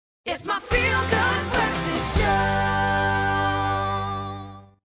It's my feel-good breakfast show.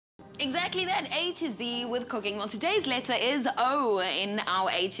 Exactly that, A to Z with cooking. Well, today's letter is O in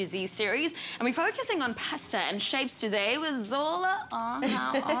our A to Z series, and we're focusing on pasta and shapes today with Zola. Oh,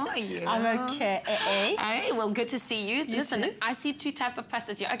 how are you? I'm okay. Hey, well, good to see you. Listen, too. I see two types of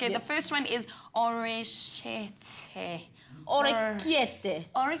pastas here. Okay, Yes. The first one is Orecchiette. Orecchiette.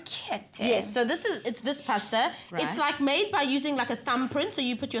 Orecchiette. Yes, so it's this pasta. Right. It's like made by using like a thumbprint. So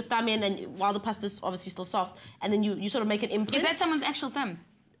you put your thumb in, and while the pasta's obviously still soft, and then you sort of make an imprint. Is that someone's actual thumb?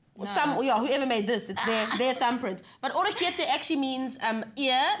 No. Whoever made this, it's their thumbprint. But orecchiette actually means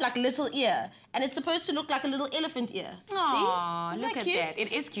ear, like little ear, and it's supposed to look like a little elephant ear. Aww, See? Isn't look that at cute? that.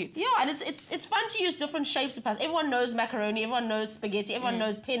 It is cute. Yeah, and it's fun to use different shapes of pasta. Everyone knows macaroni, everyone knows spaghetti, everyone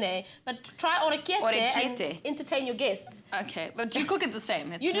knows penne, but try orecchiette and entertain your guests. Okay, but you cook it the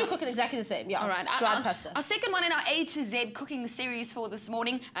same. You do cook it exactly the same, yeah. All right, dried pasta. Our second one in our A to Z cooking series for this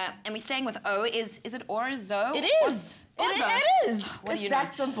morning, and we're staying with O, is it Orzo? It is. Orzo? It is. What it's do you that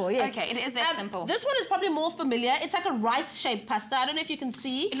know? simple, yes. Okay, it is that simple. This one is probably more familiar. It's like a rice-shaped pasta. I don't know if you can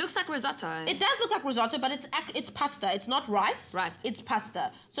see. It looks like risotto. It does look like risotto, but it's pasta. It's not rice. Right. It's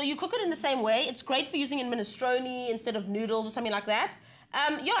pasta. So you cook it in the same way. It's great for using in minestrone instead of noodles or something like that.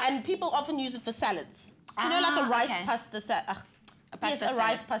 Yeah, and people often use it for salads. You know, like a rice pasta salad. Yes, a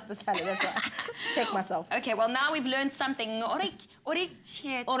rice pasta salad, that's right. Check myself. Okay, well, now we've learned something.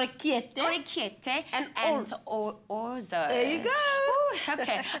 Orecchiette. Orecchiette. And Orzo. There you go. Ooh,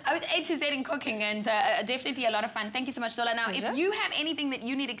 okay, A to Z in cooking, and definitely a lot of fun. Thank you so much, Zola. Now, if you have anything that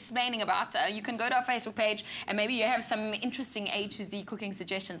you need explaining about, you can go to our Facebook page, and maybe you have some interesting A to Z cooking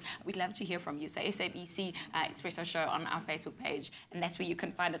suggestions. We'd love to hear from you. So SABC Expresso Show on our Facebook page, and that's where you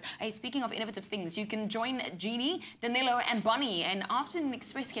can find us. Hey, speaking of innovative things, you can join Jeannie, Danilo, and Bonnie in Afternoon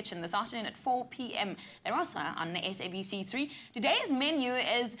Express Kitchen this afternoon at 4 p.m. They're also on SABC3. Today's menu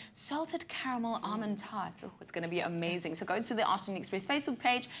is salted caramel almond tarts. Oh, it's going to be amazing. So go to the Afternoon Express Facebook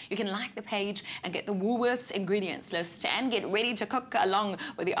page. You can like the page and get the Woolworths ingredients list and get ready to cook along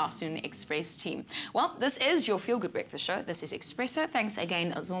with the Afternoon Express team. Well, this is your Feel Good Breakfast show. This is Expresso. Thanks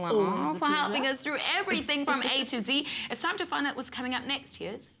again, Zola, for helping us through everything from A to Z. It's time to find out what's coming up next.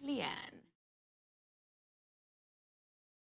 Here's leigh-anne.